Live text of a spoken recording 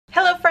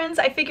friends,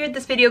 I figured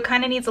this video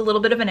kind of needs a little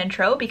bit of an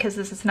intro because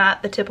this is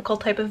not the typical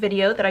type of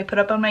video that I put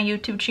up on my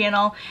YouTube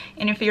channel,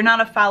 and if you're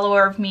not a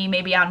follower of me,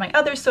 maybe on my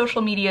other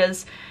social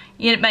medias,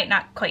 it might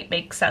not quite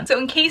make sense. So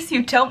in case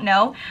you don't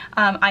know,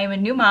 I am a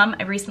new mom.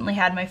 I recently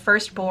had my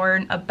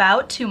firstborn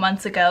about 2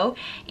 months ago,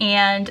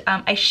 and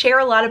I share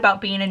a lot about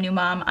being a new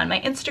mom on my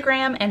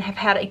Instagram and have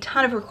had a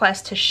ton of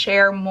requests to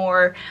share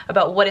more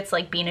about what it's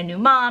like being a new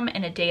mom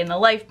and a day in the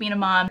life being a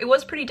mom. It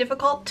was pretty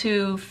difficult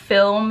to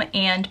film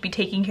and be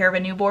taking care of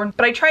a newborn,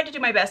 but I tried to do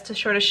my best to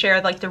sort of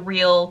share like the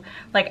real,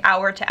 like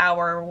hour to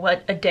hour,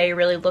 what a day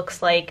really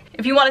looks like.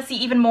 If you want to see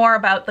even more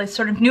about the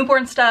sort of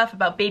newborn stuff,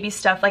 about baby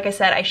stuff, like I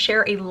said, I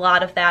share a lot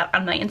of that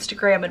on my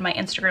Instagram and my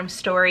Instagram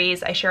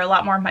stories. I share a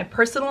lot more of my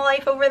personal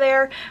life over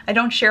there. I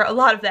don't share a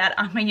lot of that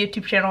on my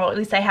YouTube channel, or at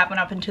least I haven't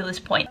up until this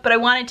point. But I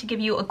wanted to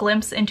give you a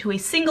glimpse into a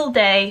single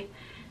day,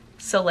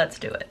 so let's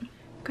do it.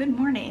 Good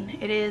morning.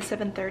 It is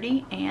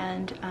 7:30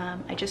 and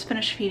I just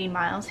finished feeding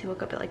Miles. He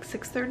woke up at like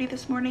 6:30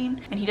 this morning,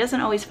 and he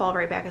doesn't always fall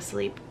right back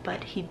asleep,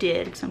 but he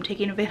did. So I'm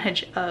taking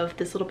advantage of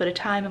this little bit of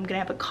time. I'm gonna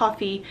have a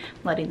coffee,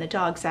 letting the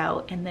dogs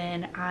out, and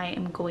then I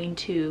am going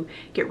to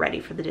get ready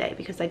for the day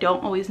because I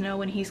don't always know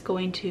when he's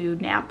going to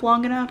nap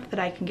long enough that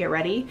I can get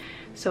ready.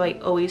 So I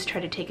always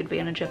try to take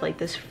advantage of like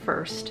this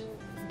first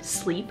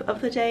sleep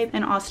of the day.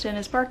 And Austin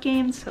is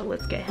barking, so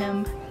let's get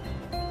him.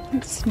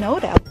 It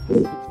snowed out.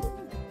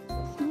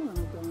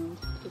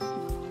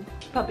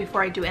 But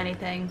before I do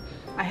anything,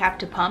 I have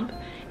to pump.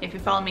 If you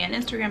follow me on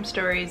Instagram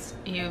stories,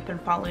 you've been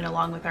following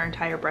along with our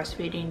entire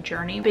breastfeeding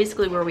journey.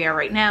 Basically where we are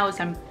right now is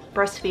I'm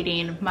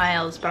breastfeeding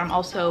Miles, but I'm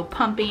also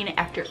pumping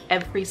after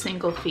every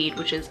single feed,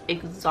 which is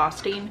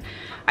exhausting.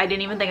 I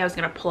didn't even think I was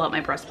gonna pull out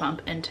my breast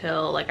pump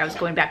until like I was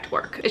going back to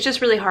work. It's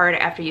just really hard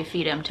after you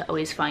feed him to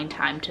always find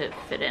time to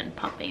fit in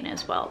pumping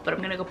as well. But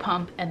I'm gonna go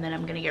pump and then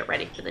I'm gonna get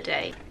ready for the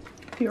day.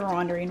 If you were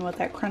wondering what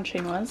that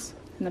crunching was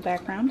in the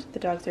background, the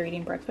dogs are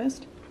eating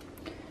breakfast.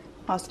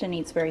 Austin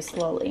eats very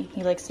slowly.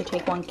 He likes to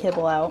take one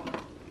kibble out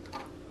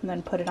and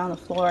then put it on the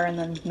floor and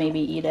then maybe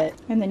eat it.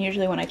 And then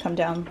usually when I come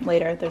down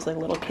later, there's like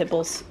little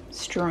kibbles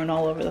strewn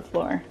all over the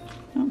floor.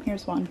 Oh,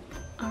 here's one.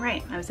 All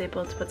right, I was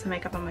able to put some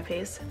makeup on my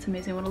face. It's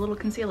amazing what a little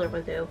concealer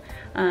will do.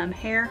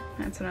 Hair,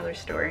 that's another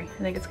story.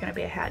 I think it's gonna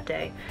be a hat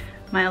day.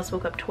 Miles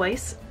woke up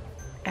twice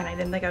and I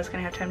didn't think I was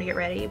gonna have time to get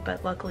ready,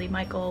 but luckily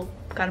Michael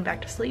got him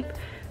back to sleep.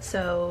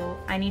 So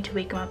I need to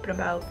wake him up in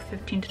about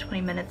 15 to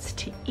 20 minutes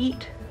to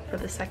eat for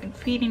the second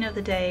feeding of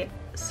the day.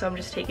 So I'm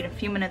just taking a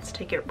few minutes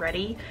to get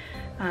ready,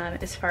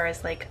 as far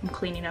as like I'm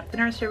cleaning up the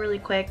nursery really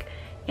quick,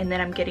 and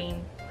then I'm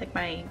getting like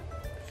my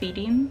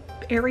feeding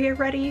area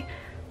ready.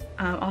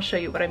 I'll show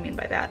you what I mean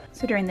by that.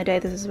 So during the day,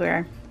 this is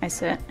where I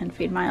sit and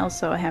feed Miles,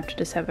 so I have to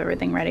just have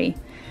everything ready.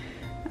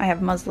 I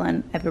have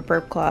muslin, I have a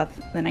burp cloth,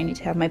 then I need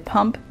to have my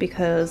pump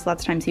because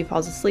lots of times he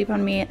falls asleep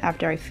on me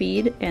after I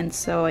feed, and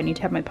so I need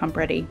to have my pump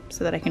ready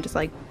so that I can just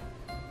like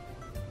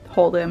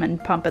hold him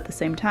and pump at the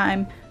same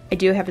time. I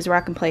do have his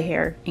rock and play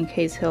hair in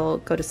case he'll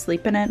go to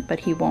sleep in it, but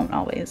he won't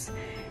always.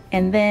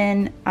 And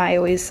then I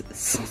always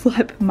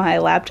slip my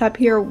laptop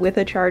here with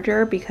a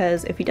charger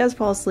because if he does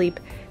fall asleep,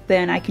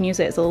 then I can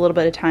use it as a little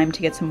bit of time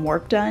to get some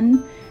work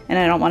done. And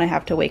I don't want to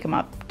have to wake him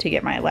up to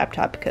get my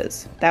laptop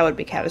because that would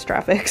be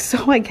catastrophic.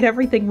 So I get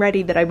everything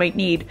ready that I might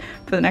need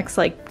for the next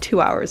like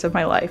 2 hours of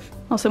my life.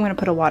 Also, I'm going to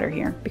put a water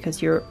here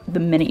because the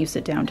minute you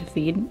sit down to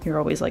feed, you're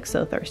always like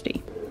so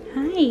thirsty.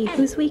 Hi,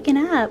 who's waking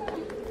up?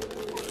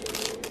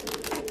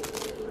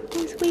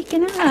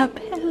 Waking up.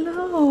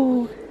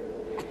 Hello.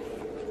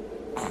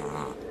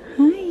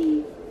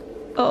 Hi.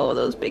 Oh,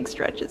 those big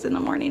stretches in the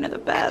morning are the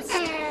best.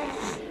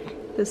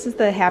 This is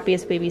the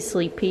Happiest Baby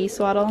Sleep Pea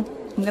swaddle.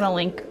 I'm gonna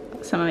link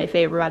some of my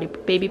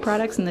favorite baby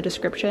products in the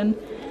description.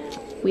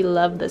 We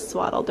love this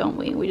swaddle, don't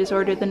we? We just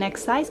ordered the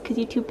next size because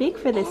you're too big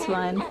for this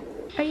one.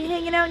 Are you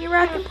hanging out in your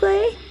rock and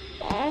play?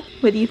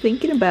 What are you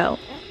thinking about?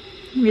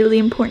 Really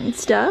important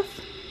stuff?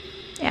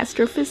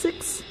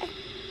 Astrophysics?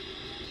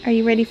 Are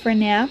you ready for a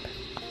nap?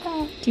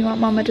 Do you want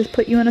Mama to just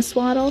put you in a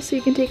swaddle so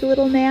you can take a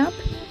little nap?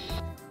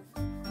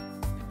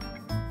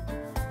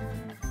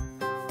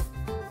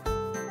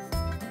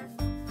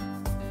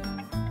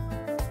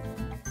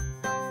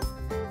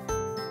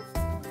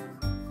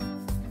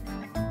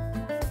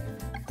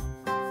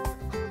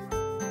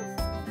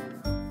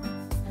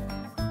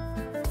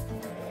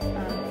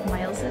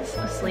 Miles is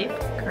asleep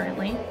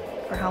currently.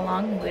 For how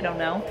long, we don't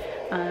know.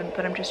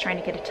 But I'm just trying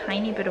to get a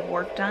tiny bit of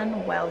work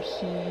done while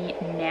he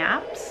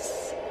naps.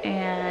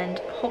 And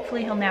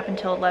hopefully he'll nap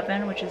until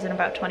 11, which is in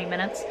about 20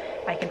 minutes.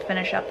 I can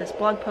finish up this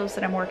blog post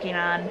that I'm working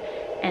on,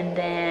 and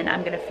then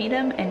I'm gonna feed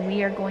him, and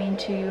we are going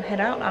to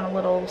head out on a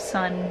little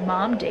son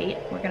mom date.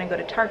 We're gonna go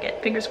to Target.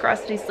 Fingers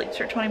crossed that he sleeps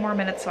for 20 more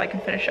minutes so I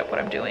can finish up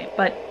what I'm doing.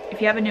 But if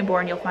you have a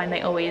newborn, you'll find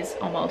they always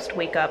almost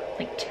wake up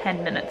like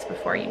 10 minutes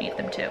before you need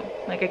them to.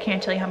 Like I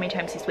can't tell you how many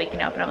times he's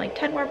waking up and I'm like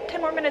 10 more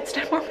minutes,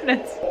 10 more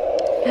minutes.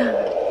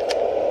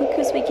 Look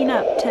who's waking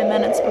up 10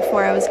 minutes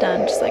before I was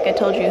done, just like I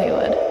told you he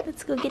would.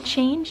 Let's go get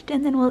changed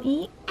and then we'll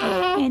eat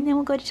and then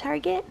we'll go to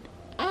Target.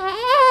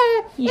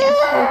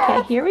 Yeah,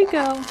 okay, here we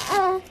go.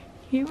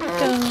 Here we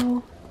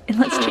go. And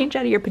let's change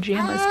out of your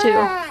pajamas too.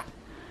 Are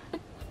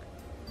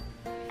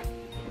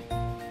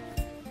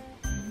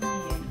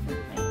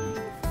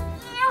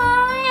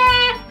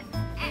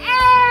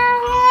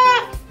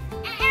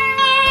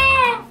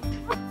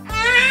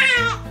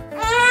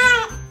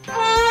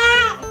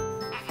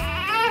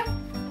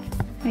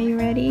you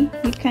ready?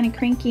 You're kind of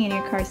cranky in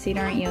your car seat,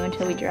 aren't you,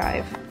 until we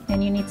drive?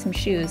 And you need some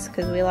shoes,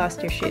 because we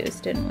lost your shoes,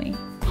 didn't we?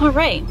 All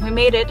right, we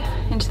made it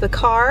into the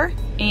car,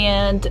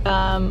 and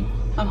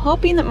I'm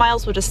hoping that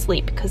Miles will just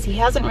sleep, because he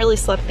hasn't really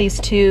slept these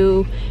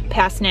 2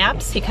 past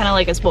naps. He kind of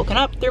like has woken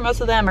up through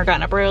most of them or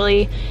gotten up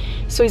early,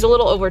 so he's a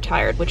little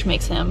overtired, which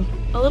makes him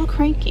a little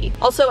cranky.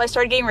 Also, I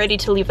started getting ready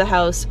to leave the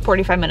house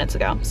 45 minutes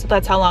ago, so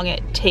that's how long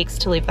it takes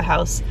to leave the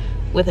house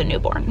with a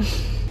newborn.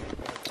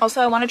 Also,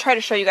 I want to try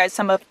to show you guys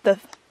some of the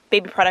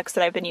baby products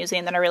that I've been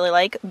using that I really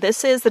like.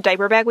 This is the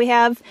diaper bag we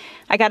have.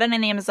 I got it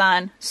on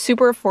Amazon,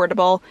 super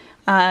affordable,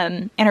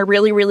 and I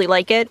really, really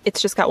like it.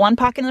 It's just got 1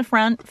 pocket in the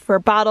front for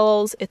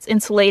bottles. It's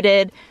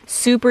insulated,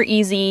 super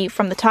easy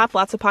from the top,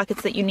 lots of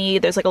pockets that you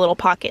need. There's like a little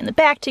pocket in the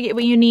back to get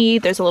what you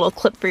need. There's a little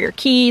clip for your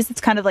keys.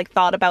 It's kind of like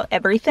thought about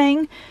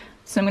everything.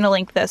 So I'm gonna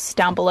link this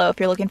down below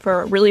if you're looking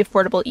for a really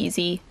affordable,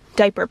 easy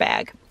diaper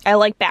bag. I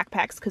like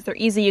backpacks because they're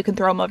easy. You can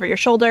throw them over your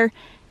shoulder,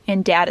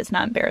 and Dad is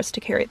not embarrassed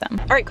to carry them.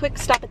 All right, quick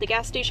stop at the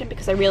gas station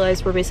because I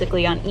realized we're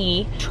basically on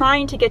E.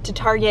 Trying to get to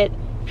Target,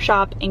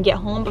 shop, and get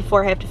home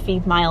before I have to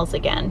feed Miles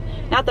again.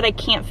 Not that I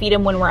can't feed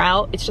him when we're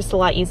out, it's just a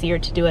lot easier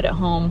to do it at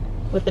home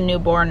with a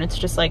newborn. It's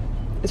just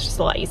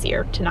a lot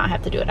easier to not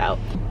have to do it out.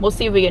 We'll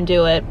see if we can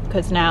do it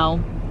because now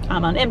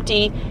I'm on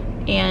empty.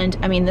 And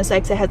I mean, this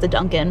exit has a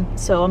Dunkin',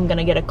 so I'm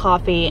gonna get a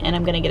coffee and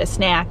I'm gonna get a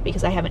snack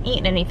because I haven't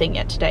eaten anything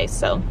yet today.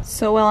 So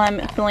while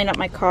I'm filling up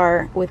my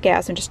car with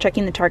gas, I'm just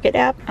checking the Target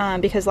app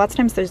because lots of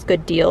times there's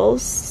good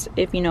deals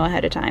if you know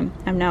ahead of time.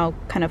 I'm now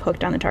kind of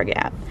hooked on the Target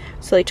app.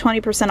 So like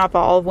 20% off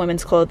all of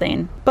women's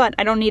clothing, but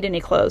I don't need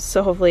any clothes,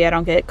 so hopefully I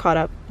don't get caught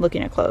up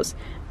looking at clothes.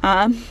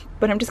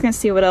 But I'm just gonna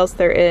see what else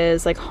there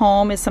is. Like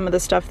home is some of the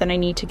stuff that I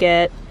need to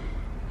get.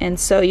 And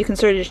so you can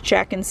sort of just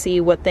check and see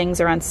what things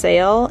are on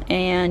sale,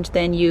 and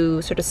then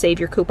you sort of save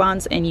your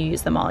coupons and you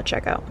use them all at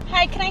checkout.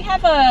 Hi, can I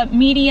have a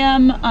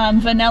medium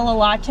vanilla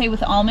latte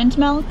with almond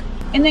milk?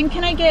 And then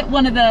can I get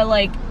one of the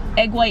like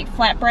egg white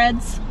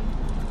flatbreads?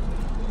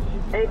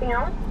 Anything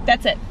else?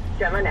 That's it.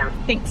 Jot mine down.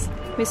 Thanks.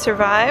 We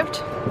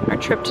survived our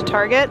trip to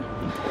Target.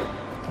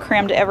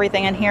 Crammed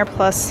everything in here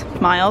plus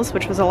Miles,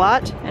 which was a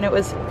lot. And it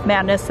was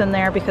madness in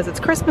there because it's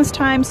Christmas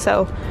time,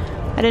 so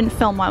I didn't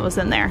film what was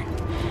in there.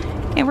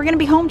 And we're gonna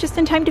be home just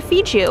in time to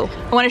feed you.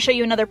 I wanna show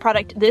you another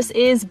product. This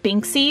is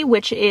Binksy,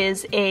 which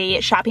is a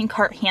shopping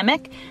cart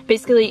hammock.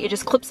 Basically, it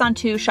just clips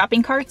onto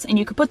shopping carts and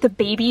you can put the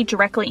baby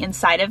directly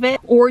inside of it,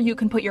 or you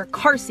can put your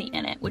car seat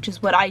in it, which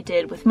is what I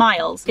did with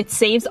Miles. It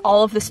saves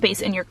all of the space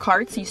in your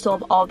cart, so you still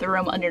have all of the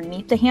room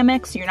underneath the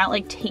hammock, so you're not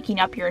like taking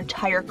up your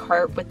entire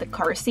cart with the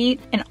car seat.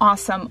 An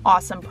awesome,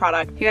 awesome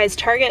product. You guys,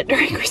 Target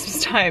during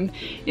Christmas time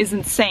is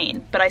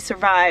insane, but I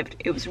survived.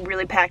 It was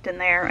really packed in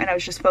there and I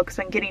was just focused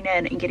on getting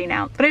in and getting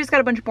out. But I just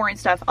got a bunch of boring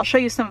stuff. I'll show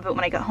you some of it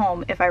when I get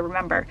home if I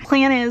remember.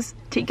 Plan is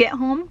to get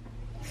home,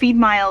 feed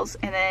Miles,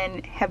 and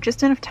then have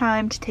just enough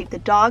time to take the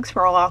dogs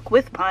for a walk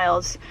with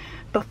Miles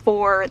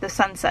before the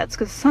sun sets,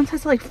 because the sun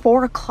sets at like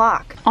 4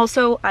 o'clock.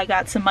 Also, I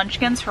got some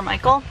munchkins for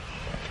Michael,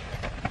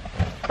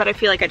 but I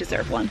feel like I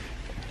deserve one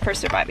for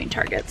surviving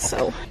Target.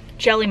 So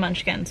jelly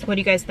munchkins, what do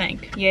you guys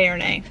think? Yay or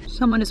nay?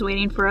 Someone is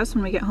waiting for us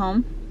when we get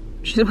home.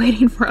 She's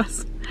waiting for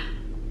us.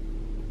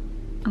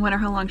 I wonder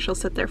how long she'll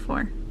sit there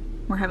for.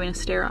 We're having a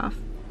stare off.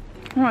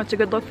 Oh, it's a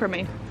good look for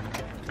me.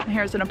 My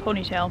hair's in a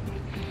ponytail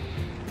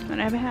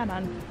and I have a hat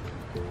on.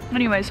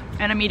 Anyways,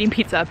 and I'm eating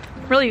pizza.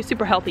 Really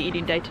super healthy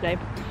eating day today.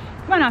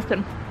 Come on,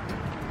 Austin.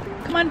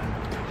 Come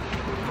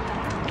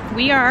on.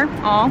 We are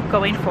all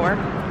going for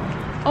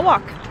a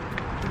walk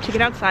to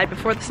get outside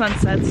before the sun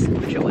sets,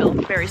 which it will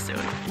very soon.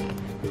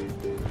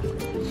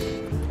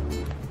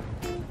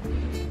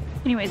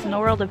 Anyways, in the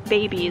world of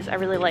babies, I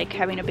really like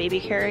having a baby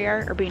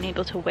carrier or being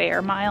able to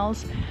wear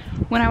Miles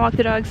when I walk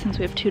the dogs, since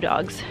we have 2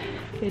 dogs.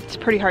 It's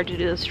pretty hard to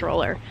do the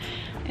stroller.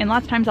 And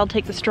lots of times I'll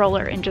take the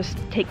stroller and just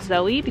take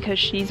Zoe because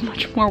she's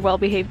much more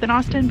well-behaved than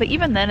Austin, but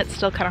even then it's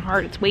still kind of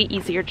hard. It's way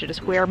easier to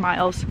just wear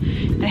Miles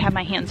and have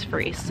my hands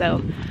free.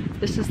 So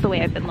this is the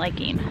way I've been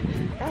liking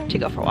to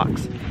go for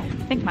walks.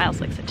 I think Miles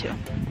likes it too.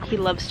 He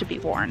loves to be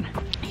worn.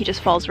 He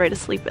just falls right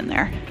asleep in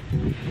there.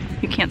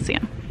 You can't see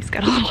him. He's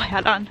got a little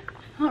hat on.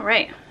 All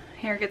right,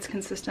 hair gets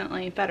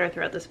consistently better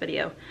throughout this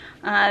video.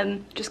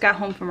 Just got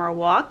home from our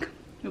walk.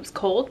 It was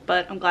cold,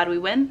 but I'm glad we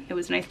went. It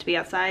was nice to be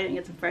outside and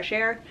get some fresh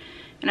air.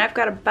 And I've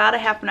got about a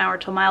half an hour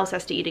till Miles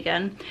has to eat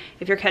again.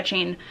 If you're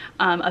catching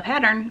a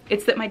pattern,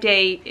 it's that my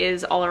day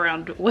is all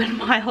around when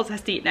Miles has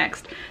to eat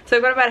next. So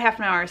I've got about a half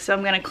an hour, so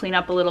I'm gonna clean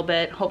up a little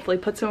bit, hopefully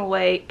put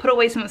away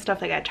some of the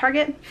stuff I got at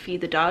Target, feed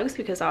the dogs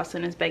because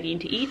Austin is begging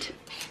to eat.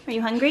 Are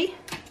you hungry?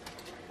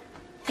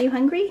 Are you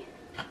hungry?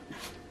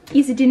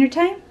 Is it dinner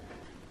time?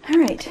 All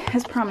right,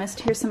 as promised,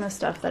 here's some of the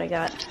stuff that I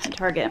got at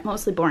Target.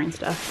 Mostly boring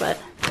stuff, but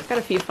I've got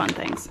a few fun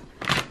things.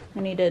 I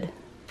needed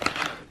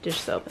dish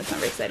soap, that's not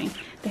very exciting.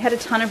 They had a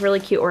ton of really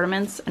cute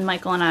ornaments, and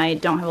Michael and I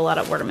don't have a lot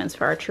of ornaments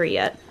for our tree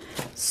yet.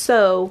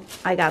 So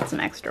I got some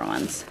extra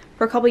ones.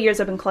 For a couple years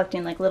I've been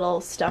collecting like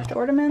little stuffed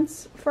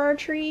ornaments for our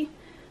tree.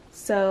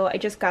 So I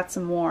just got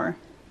some more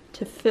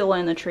to fill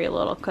in the tree a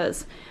little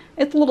because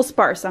it's a little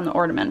sparse on the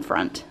ornament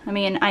front. I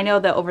mean, I know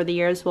that over the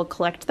years we'll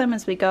collect them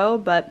as we go,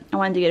 but I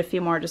wanted to get a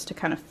few more just to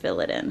kind of fill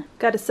it in.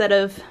 Got a set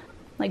of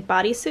like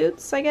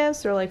bodysuits, I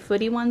guess, or like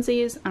footy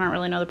onesies. I don't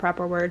really know the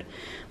proper word.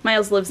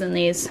 Miles lives in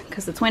these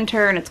because it's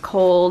winter and it's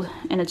cold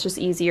and it's just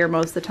easier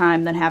most of the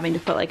time than having to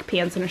put like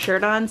pants and a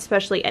shirt on,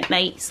 especially at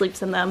night. He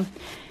sleeps in them.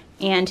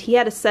 And he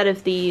had a set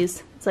of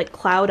these. It's like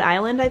Cloud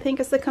Island, I think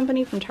is the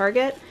company from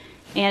Target.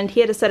 And he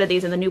had a set of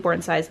these in the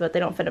newborn size, but they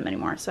don't fit him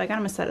anymore. So I got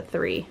him a set of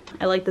 3.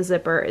 I like the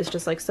zipper. It's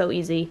just like so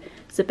easy.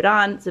 Zip it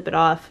on, zip it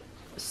off.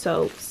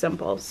 So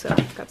simple. So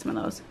got some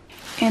of those.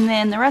 And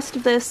then the rest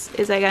of this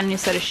is I got a new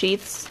set of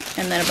sheets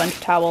and then a bunch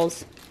of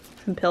towels,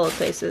 some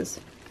pillowcases.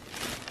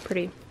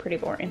 Pretty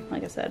boring,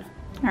 like I said.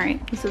 All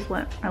right, this is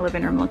what our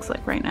living room looks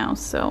like right now.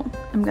 So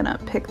I'm gonna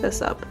pick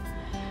this up.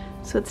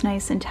 So it's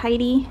nice and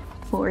tidy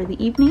for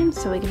the evening.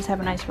 So we can just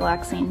have a nice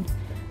relaxing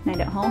night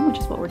at home, which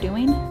is what we're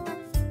doing.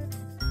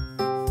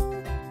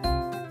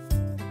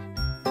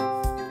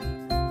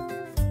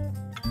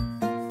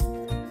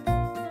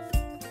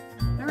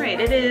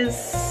 It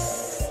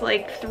is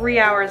like 3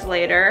 hours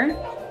later,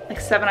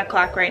 like 7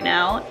 o'clock right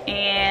now,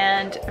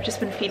 and I've just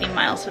been feeding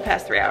Miles for the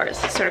past 3 hours.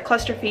 Sort of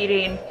cluster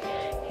feeding.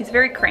 He's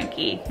very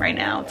cranky right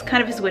now. It's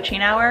kind of his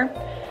witching hour,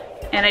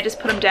 and I just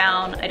put him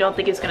down. I don't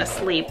think he's gonna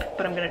sleep,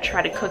 but I'm gonna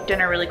try to cook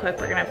dinner really quick.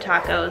 We're gonna have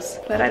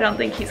tacos, but I don't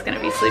think he's gonna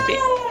be sleeping.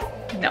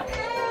 No,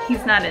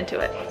 he's not into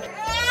it.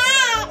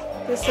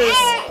 This is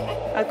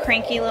a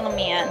cranky little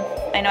man.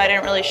 I know I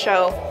didn't really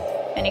show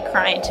any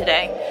crying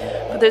today,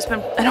 but there's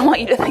been, I don't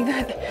want you to think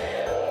that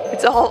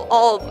it's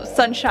all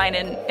sunshine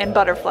and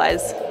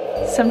butterflies.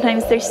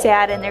 Sometimes they're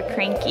sad and they're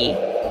cranky.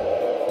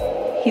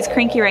 He's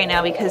cranky right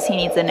now because he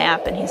needs a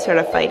nap and he's sort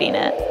of fighting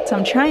it. So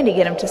I'm trying to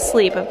get him to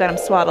sleep. I've got him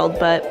swaddled,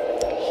 but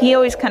he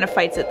always kind of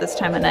fights it this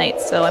time of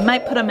night. So I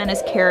might put him in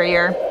his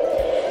carrier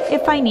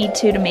if I need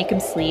to make him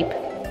sleep.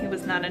 He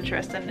was not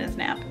interested in his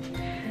nap,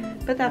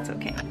 but that's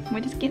okay.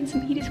 We're just getting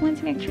some, he just wants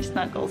some extra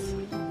snuggles.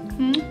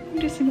 You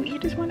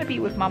just want to be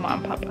with Mama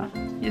and Papa.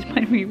 You just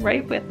want to be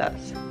right with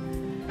us.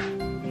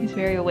 He's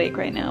very awake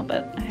right now,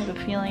 but I have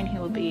a feeling he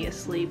will be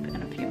asleep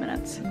in a few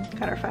minutes.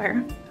 Got our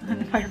fire on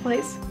the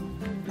fireplace.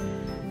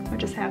 We're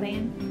just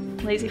having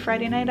a lazy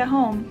Friday night at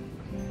home.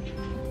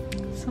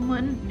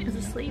 Someone is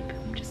asleep,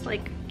 just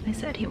like I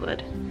said he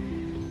would.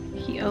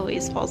 He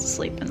always falls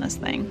asleep in this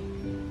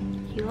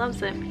thing. He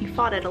loves it. He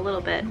fought it a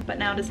little bit, but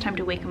now it is time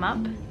to wake him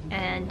up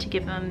and to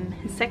give him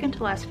his second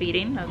to last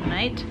feeding of the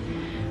night.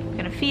 We're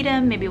gonna feed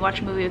him, maybe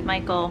watch a movie with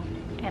Michael,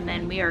 and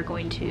then we are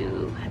going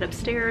to head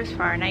upstairs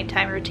for our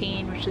nighttime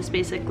routine, which is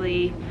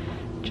basically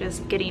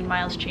just getting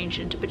Miles changed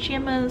into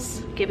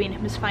pajamas, giving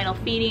him his final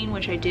feeding,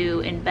 which I do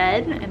in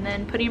bed, and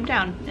then putting him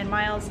down. And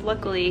Miles,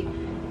 luckily,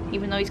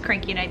 even though he's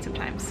cranky at night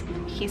sometimes,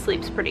 he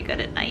sleeps pretty good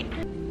at night.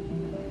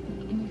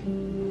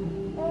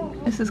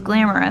 This is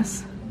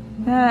glamorous.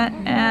 That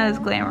is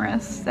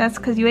glamorous. That's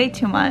because you ate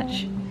too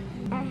much.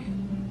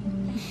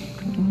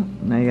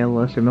 Now you got a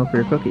little extra milk for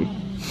your cookie.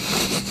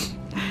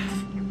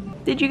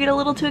 Did you get a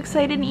little too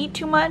excited and eat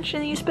too much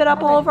and then you spit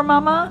up all over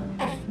Mama?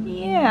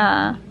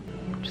 Yeah.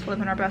 Just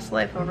living our best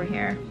life over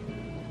here.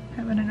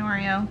 Having an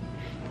Oreo.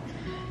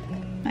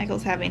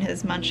 Michael's having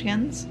his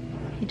munchkins.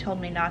 He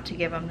told me not to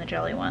give him the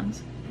jelly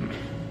ones.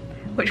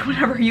 Which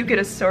whenever you get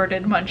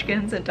assorted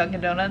munchkins at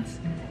Dunkin' Donuts,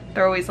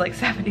 they're always like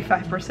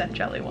 75%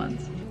 jelly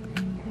ones.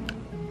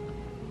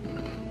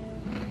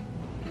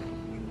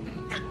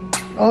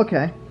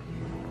 Okay.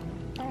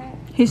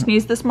 He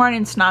sneezed this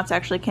morning, snots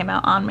actually came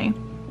out on me.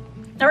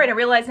 Alright, I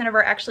realized I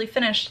never actually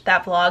finished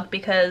that vlog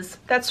because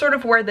that's sort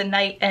of where the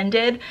night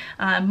ended.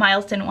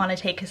 Miles didn't want to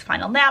take his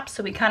final nap,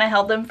 so we kind of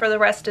held him for the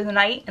rest of the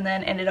night and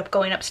then ended up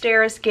going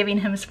upstairs, giving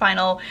him his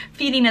final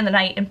feeding in the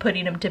night and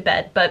putting him to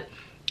bed. But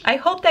I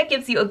hope that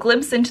gives you a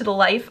glimpse into the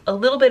life, a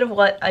little bit of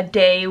what a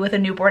day with a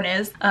newborn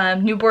is.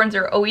 Newborns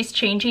are always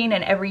changing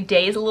and every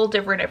day is a little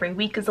different, every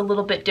week is a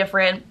little bit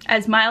different.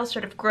 As Miles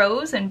sort of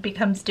grows and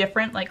becomes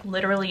different, like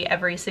literally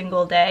every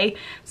single day,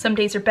 some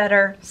days are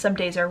better, some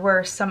days are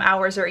worse, some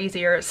hours are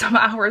easier, some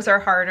hours are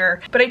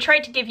harder. But I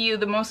tried to give you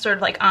the most sort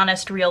of like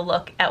honest, real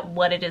look at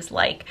what it is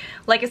like.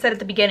 Like I said at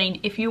the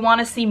beginning, if you want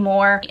to see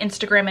more,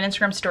 Instagram and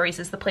Instagram stories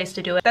is the place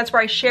to do it. That's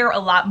where I share a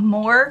lot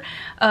more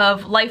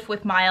of life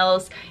with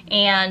Miles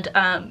and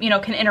you know,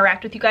 can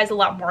interact with you guys a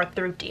lot more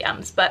through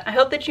DMs. But I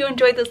hope that you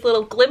enjoyed this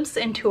little glimpse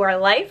into our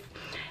life.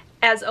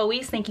 As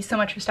always, thank you so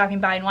much for stopping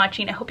by and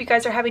watching. I hope you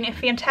guys are having a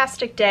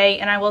fantastic day,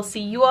 and I will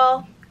see you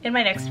all in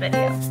my next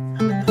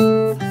video.